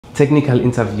technical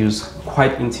interviews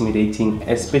quite intimidating,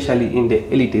 especially in the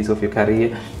early days of your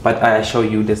career, but I assure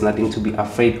you there's nothing to be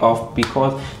afraid of,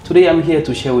 because today I'm here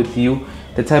to share with you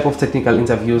the type of technical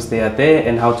interviews they are there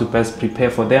and how to best prepare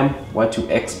for them, what to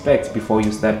expect before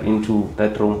you step into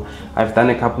that room. I've done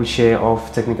a couple share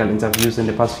of technical interviews in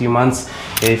the past few months.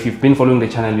 If you've been following the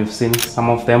channel, you've seen some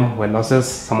of them were losses,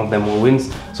 some of them were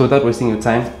wins. So without wasting your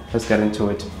time, let's get into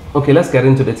it. Okay, let's get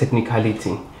into the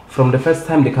technicality. From the first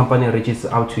time the company reaches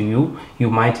out to you, you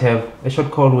might have a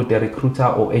short call with the recruiter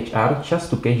or HR just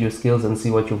to gauge your skills and see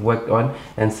what you've worked on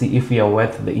and see if you are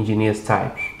worth the engineer's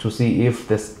time, to see if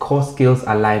the core skills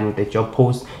align with the job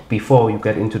post before you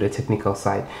get into the technical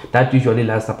side. That usually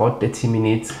lasts about 30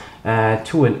 minutes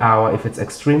to an hour if it's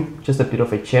extreme, just a bit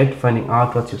of a chat, finding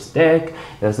out what you stack,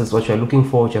 this is what you're looking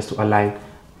for, just to align,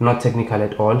 not technical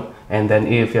at all. And then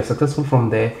if you're successful from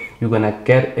there, you're gonna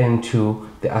get into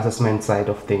the assessment side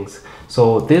of things.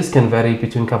 So this can vary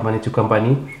between company to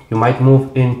company. You might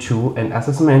move into an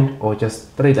assessment or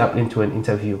just straight up into an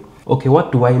interview. Okay,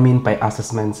 what do I mean by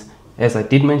assessments? As I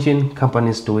did mention,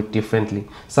 companies do it differently.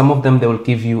 Some of them, they will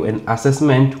give you an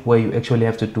assessment where you actually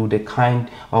have to do the kind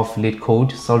of lead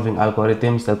code, solving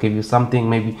algorithms. They'll give you something,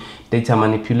 maybe data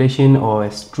manipulation or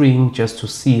a string, just to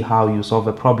see how you solve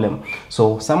a problem.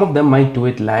 So some of them might do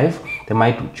it live. They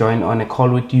might join on a call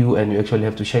with you and you actually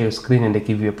have to share your screen and they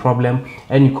give you a problem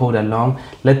and you code along,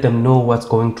 let them know what's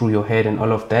going through your head and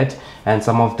all of that. And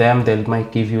some of them, they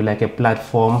might give you like a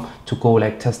platform to go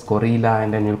like test Gorilla,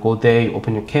 and then you'll go there, you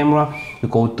open your camera, you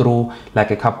go through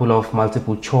like a couple of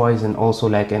multiple choice and also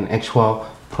like an actual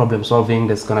problem solving.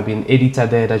 There's gonna be an editor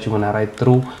there that you're gonna write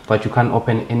through, but you can't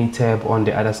open any tab on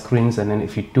the other screens, and then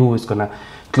if you do, it's gonna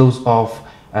close off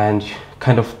and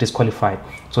kind of disqualified.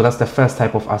 So that's the first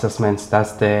type of assessments.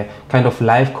 That's the kind of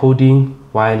live coding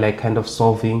while like kind of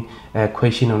solving a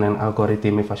question on an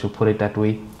algorithm, if I should put it that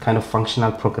way, kind of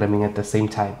functional programming at the same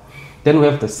time. Then we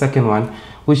have the second one,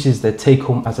 which is the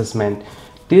take-home assessment.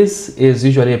 This is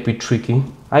usually a bit tricky.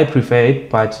 I prefer it,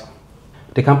 but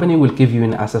the company will give you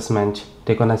an assessment.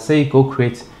 They're gonna say, go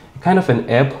create kind of an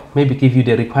app, maybe give you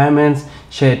the requirements,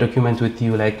 share a document with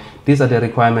you, like these are the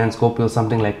requirements, go build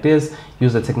something like this,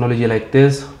 use the technology like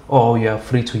this, or you are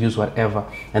free to use whatever.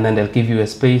 And then they'll give you a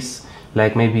space,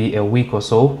 like maybe a week or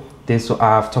so. This,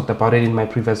 I've talked about it in my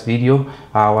previous video.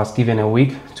 I was given a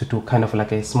week to do kind of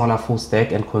like a smaller full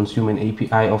stack and consume an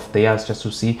API of theirs just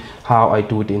to see how I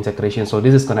do the integration. So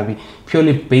this is going to be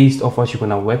purely based off what you're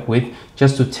going to work with,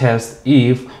 just to test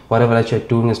if whatever that you're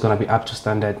doing is going to be up to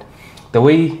standard. The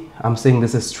way I'm saying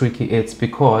this is tricky, it's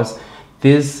because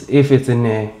this, if it's in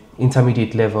an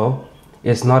intermediate level,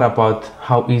 it's not about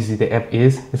how easy the app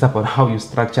is, it's about how you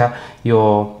structure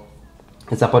your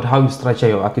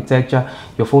architecture,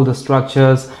 your folder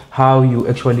structures, how you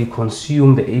actually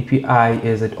consume the API.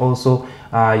 Is it also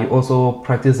you also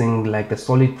practicing like the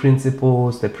solid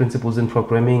principles, the principles in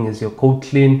programming? Is your code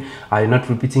clean? Are you not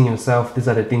repeating yourself? These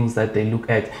are the things that they look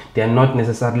at. They are not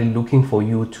necessarily looking for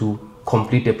you to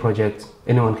complete a project.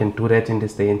 Anyone can do that in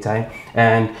this day and time.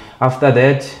 And after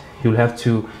that, you'll have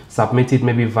to submit it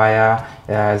maybe via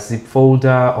a zip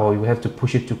folder, or you have to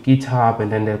push it to GitHub,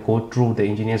 and then they'll go through, the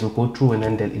engineers will go through, and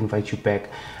then they'll invite you back.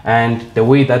 And the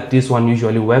way that this one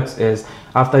usually works is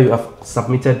after you have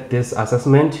submitted this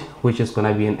assessment, which is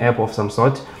going to be an app of some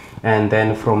sort, and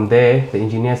then from there the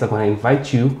engineers are going to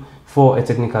invite you for a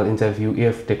technical interview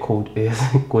if the code is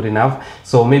good enough.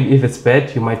 So maybe if it's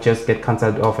bad, you might just get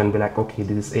cancelled off and be like, okay,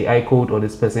 this is AI code, or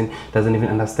this person doesn't even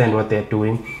understand what they're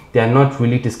doing. They are not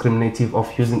really discriminative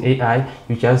of using AI.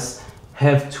 You just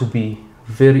have to be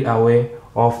very aware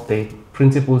of the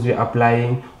principles you're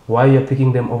applying, why you're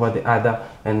picking them over the other,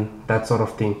 and that sort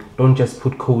of thing. Don't just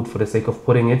put code for the sake of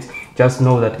putting it. Just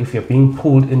know that if you're being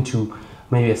pulled into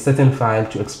maybe a certain file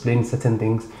to explain certain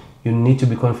things, you need to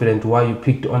be confident why you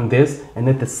picked on this, and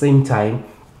at the same time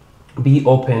be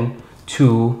open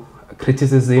to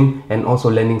criticism and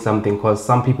also learning something, because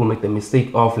some people make the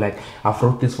mistake of like, I've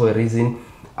wrote this for a reason,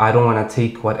 I don't want to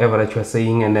take whatever that you're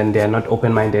saying, and then they're not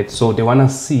open-minded. So they want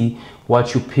to see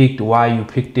what you picked, why you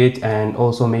picked it, and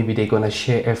also maybe they're gonna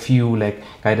share a few like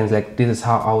guidance, like this is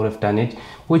how I would have done it,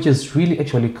 which is really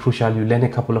actually crucial. You learn a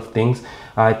couple of things.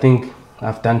 I think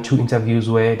I've done 2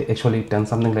 interviews where they actually done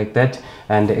something like that,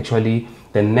 and actually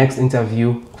the next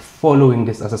interview following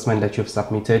this assessment that you've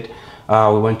submitted,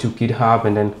 we went to GitHub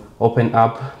and then open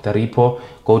up the repo,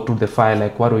 go through the file,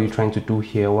 like what are you trying to do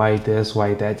here, why this,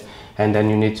 why that, and then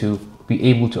you need to be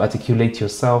able to articulate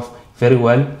yourself very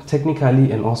well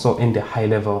technically and also in the high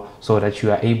level, so that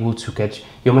you are able to get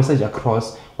your message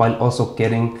across while also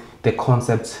getting the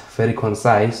concepts very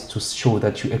concise to show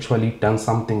that you actually done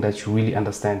something that you really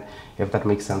understand, if that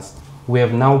makes sense. We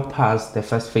have now passed the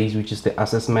first phase, which is the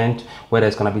assessment, whether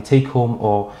it's going to be take home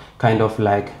or kind of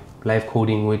like live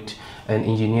coding with an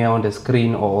engineer on the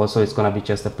screen, or also it's going to be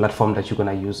just a platform that you're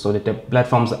going to use. So the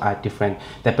platforms are different.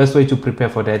 The best way to prepare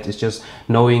for that is just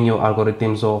knowing your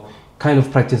algorithms, or kind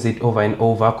of practice it over and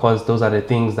over, because those are the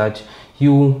things that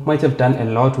you might have done a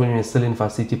lot when you're still in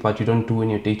varsity, but you don't do in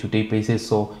your day-to-day basis,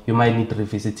 so you might need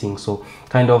revisiting. So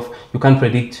kind of you can't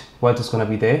predict what is going to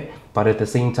be there, but at the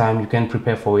same time you can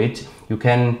prepare for it. You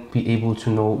can be able to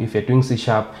know if you're doing C#,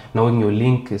 knowing your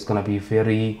link is going to be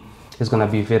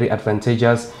very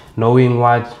advantageous. Knowing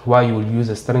why you will use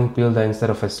a string builder instead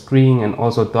of a string, and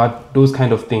also those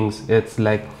kind of things. It's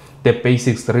like the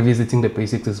basics, revisiting the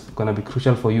basics is going to be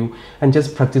crucial for you, and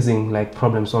just practicing like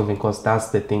problem solving, because that's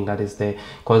the thing that is there.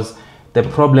 Because the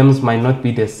problems might not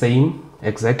be the same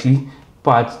exactly,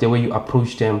 but the way you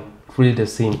approach them really the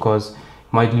same, because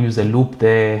might use a loop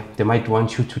there, they might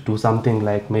want you to do something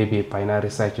like maybe a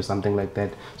binary search or something like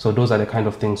that. So those are the kind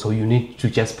of things, so you need to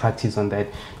just practice on that.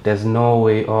 There's no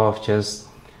way of just,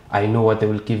 I know what they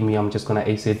will give me, I'm just gonna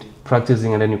ace it.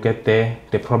 Practicing, and then you get there,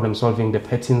 the problem solving, the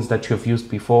patterns that you have used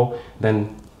before,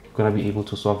 then you're gonna be able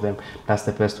to solve them. That's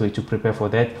the best way to prepare for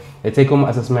that. A take-home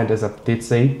assessment, as I did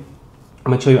say,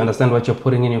 make sure you understand what you're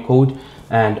putting in your code,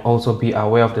 and also be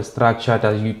aware of the structure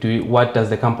that you do. What does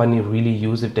the company really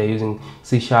use if they're using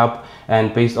C#,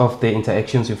 and based off the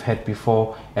interactions you've had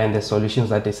before and the solutions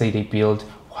that they say they build,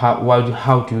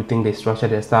 how do you think they structure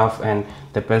their stuff, and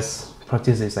the best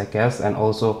practices, I guess. And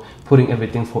also putting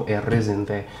everything for a reason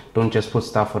there. Don't just put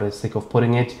stuff for the sake of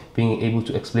putting it. Being able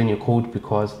to explain your code,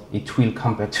 because it will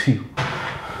come back to you.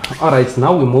 All right,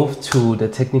 now we move to the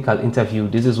technical interview.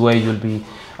 This is where you'll be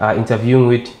interviewing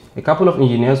with a couple of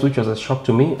engineers, which was a shock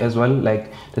to me as well.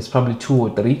 Like there's probably 2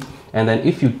 or 3. And then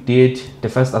if you did the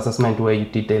first assessment where you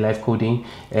did the live coding,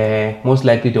 most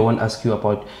likely they won't ask you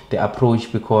about the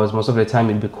approach, because most of the time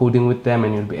you'll be coding with them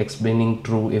and you'll be explaining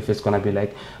through, if it's gonna be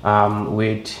like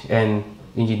with an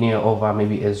engineer over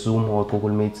maybe a Zoom or Google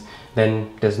Meet,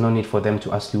 then there's no need for them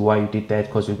to ask you why you did that,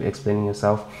 because you'll be explaining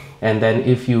yourself. And then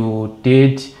if you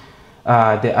did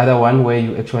the other one where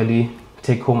you actually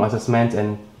take home assessment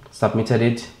and submitted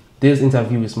it, this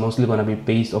interview is mostly going to be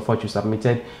based off what you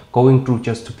submitted, going through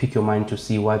just to pick your mind to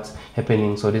see what's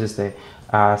happening. So this is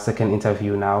the second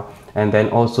interview now. And then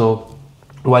also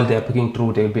while they're picking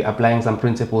through, they'll be applying some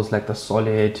principles like the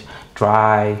solid,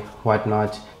 dry,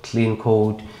 whatnot, clean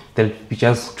code. They'll be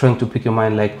just trying to pick your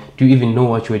mind, like, do you even know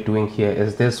what you're doing here?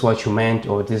 Is this what you meant,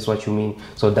 or this is what you mean?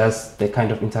 So that's the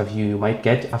kind of interview you might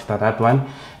get after that one.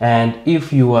 And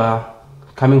if you are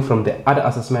coming from the other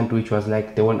assessment, which was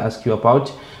like they won't ask you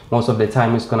about, most of the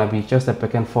time it's gonna be just a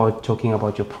back and forth talking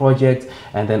about your project,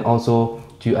 and then also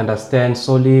do you understand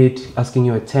solid, asking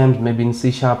you a term maybe in C#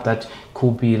 that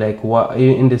could be like, what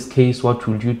in this case, what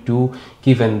would you do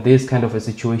given this kind of a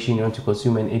situation, you want to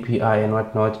consume an API and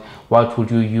whatnot, what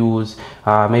would you use?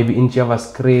 Maybe in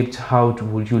JavaScript, how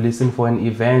would you listen for an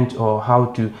event, or how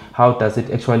does it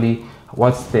actually,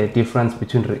 what's the difference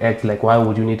between React, like why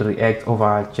would you need React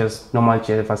over just normal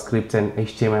JavaScript and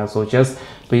HTML? So just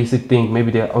basic thing.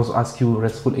 Maybe they also ask you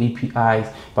RESTful APIs,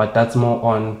 but that's more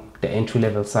on the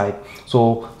entry-level side.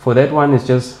 So for that one, it's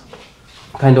just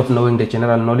kind of knowing the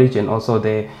general knowledge, and also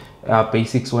the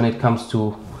basics when it comes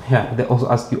to, yeah, they also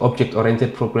ask you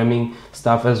object-oriented programming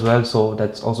stuff as well, so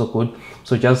that's also good.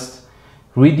 So just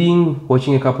reading,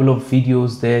 watching a couple of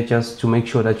videos there, just to make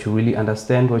sure that you really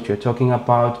understand what you're talking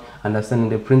about, understanding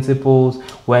the principles,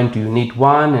 when do you need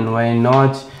one and when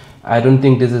not. I don't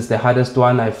think this is the hardest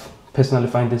one. I've personally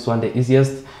find this one the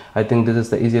easiest. I think this is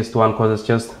the easiest one, because it's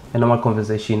just a normal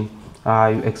conversation.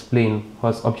 You explain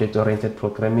what's object-oriented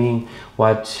programming,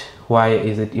 why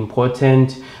is it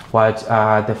important, what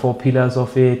are the 4 pillars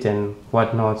of it, and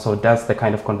whatnot. So that's the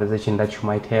kind of conversation that you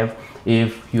might have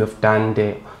if you have done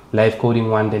the live coding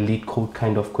one, the lead code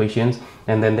kind of questions.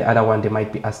 And then the other one, they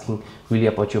might be asking really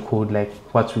about your code, like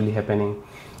what's really happening.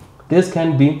 This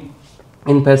can be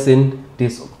in person,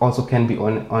 this also can be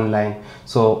online.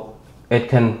 So it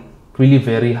can really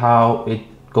vary how it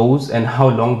goes and how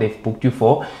long they've booked you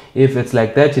for. If it's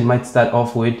like that, it might start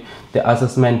off with the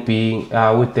assessment being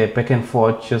with the back and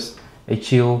forth, just a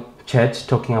chill chat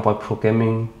talking about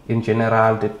programming in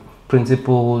general, the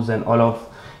principles and all of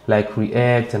like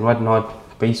React and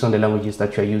whatnot, based on the languages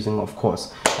that you're using, of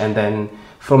course. And then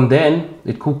from then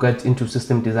it could get into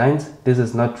system designs. This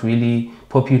is not really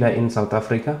popular in South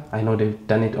Africa. I know they've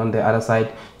done it on the other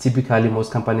side. Typically,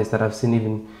 most companies that I've seen,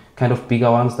 even kind of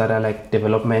bigger ones that are like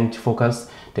development focused,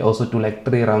 they also do like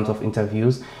 3 rounds of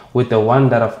interviews. With the one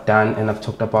that I've done and I've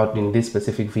talked about in this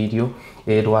specific video,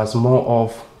 it was more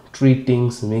of 3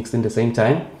 things mixed in the same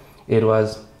time. It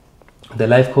was the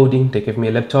live coding. They gave me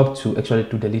a laptop to actually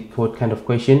do the lead code kind of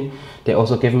question. They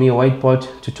also gave me a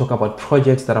whiteboard to talk about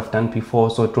projects that I've done before,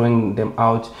 so drawing them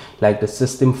out, like the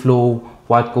system flow,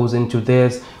 what goes into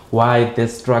this, why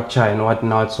this structure and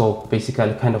whatnot. So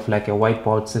basically kind of like a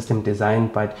whiteboard system design,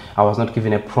 but I was not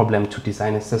given a problem to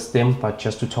design a system, but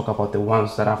just to talk about the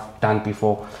ones that I've done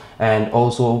before. And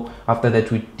also after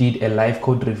that, we did a live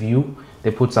code review.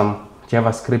 They put some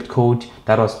JavaScript code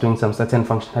that was doing some certain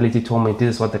functionality, told me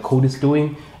this is what the code is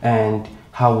doing and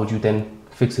how would you then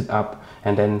fix it up.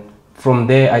 And then from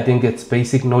there, I think it's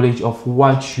basic knowledge of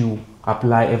what you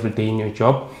apply every day in your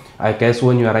job. I guess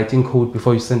when you are writing code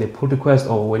before you send a pull request,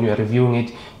 or when you are reviewing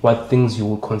it, what things you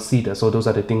will consider. So those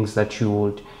are the things that you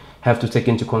would have to take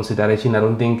into consideration. I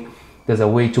don't think there's a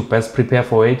way to best prepare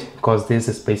for it, because this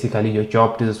is basically your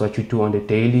job. This is what you do on the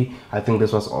daily. I think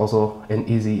this was also an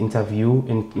easy interview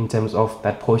in terms of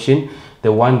that portion.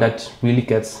 The one that really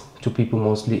gets to people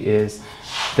mostly is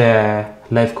the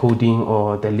live coding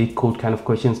or the lead code kind of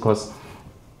questions, because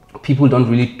people don't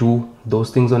really do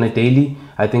those things on a daily.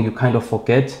 I think you kind of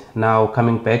forget. Now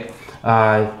coming back,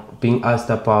 being asked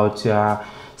about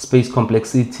space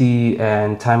complexity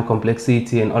and time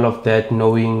complexity and all of that,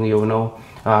 knowing, you know,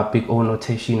 big O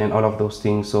notation and all of those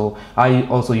things. So I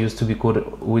also used to be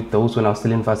good with those when I was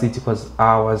still in varsity, because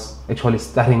I was actually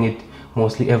studying it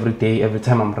mostly every day, every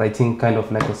time I'm writing kind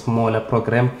of like a smaller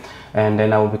program, and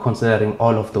then I will be considering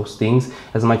all of those things.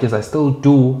 As much as I still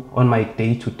do on my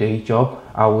day-to-day job,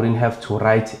 I wouldn't have to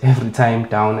write every time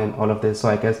down and all of this. So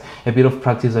I guess a bit of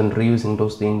practice and reusing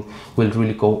those things will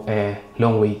really go a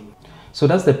long way. So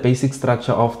that's the basic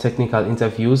structure of technical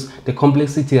interviews. The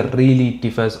complexity really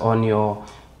differs on your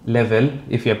level.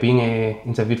 If you're being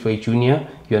interviewed for a junior,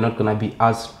 you're not going to be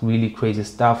asked really crazy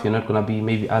stuff. You're not going to be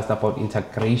maybe asked about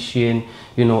integration,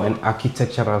 you know, and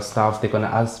architectural stuff. They're going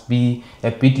to be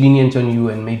a bit lenient on you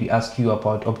and maybe ask you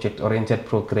about object-oriented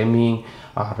programming,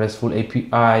 RESTful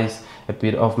APIs, a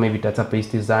bit of maybe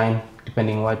database design,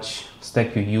 depending what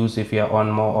stack you use. If you're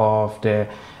on more of the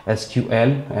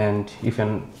SQL, and if you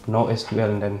know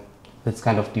SQL, then it's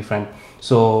kind of different.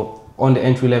 So on the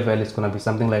entry level, it's going to be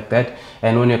something like that.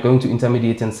 And when you're going to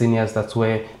intermediate and seniors, that's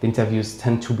where the interviews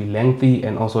tend to be lengthy,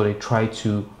 and also they try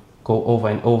to go over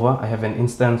and over. I have an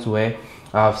instance where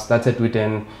I've started with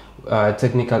an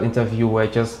technical interview where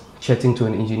just chatting to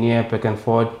an engineer back and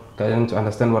forth, getting to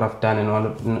understand what I've done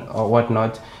and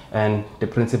whatnot, and the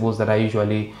principles that I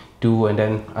usually do, and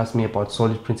then ask me about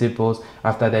solid principles.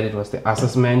 After that, it was the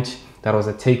assessment. That was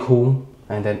a take home.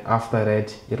 And then after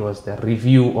that, it was the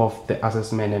review of the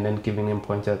assessment and then giving them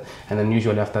pointers. And then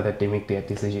usually after that, they make their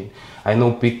decision. I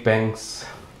know big banks,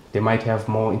 they might have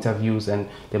more interviews, and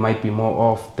they might be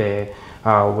more of the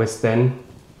Western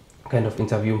kind of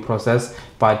interviewing process.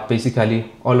 But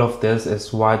basically, all of this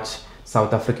is what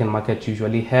South African market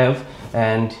usually have.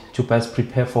 And to best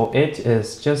prepare for it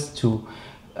is just to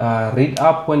read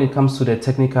up when it comes to the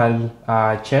technical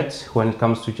chat, when it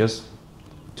comes to just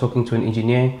talking to an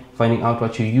engineer, finding out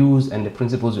what you use and the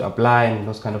principles you apply and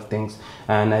those kind of things.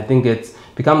 And I think it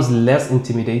becomes less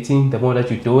intimidating the more that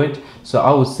you do it. So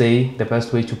I would say the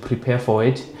best way to prepare for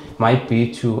it might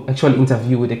be to actually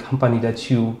interview with a company that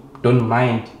you don't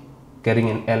mind getting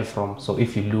an L from. So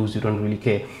if you lose, you don't really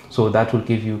care. So that will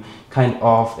give you kind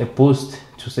of a boost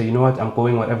to say, you know what, I'm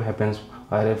going, whatever happens,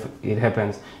 whatever it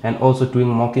happens. And also doing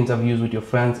mock interviews with your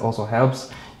friends also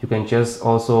helps. You can just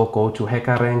also go to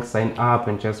HackerRank, sign up,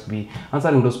 and just be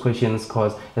answering those questions,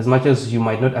 because as much as you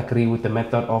might not agree with the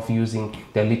method of using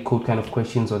the lead code kind of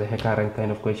questions or the HackerRank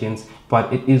kind of questions,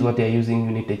 but it is what they're using.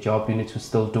 You need the job, you need to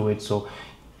still do it. So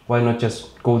why not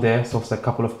just go there, solve a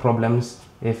couple of problems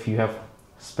if you have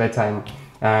spare time.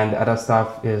 And the other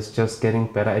stuff is just getting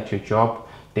better at your job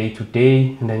day to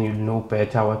day, and then you'll know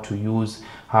better what to use,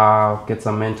 get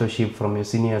some mentorship from your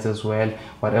seniors as well.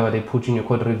 Whatever they put in your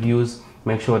code reviews,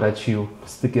 make sure that you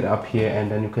stick it up here, and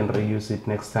then you can reuse it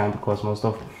next time, because most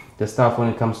of the stuff when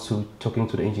it comes to talking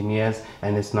to the engineers,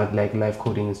 and it's not like live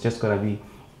coding, it's just going to be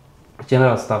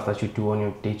general stuff that you do on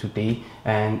your day-to-day,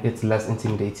 and it's less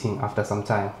intimidating after some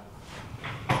time.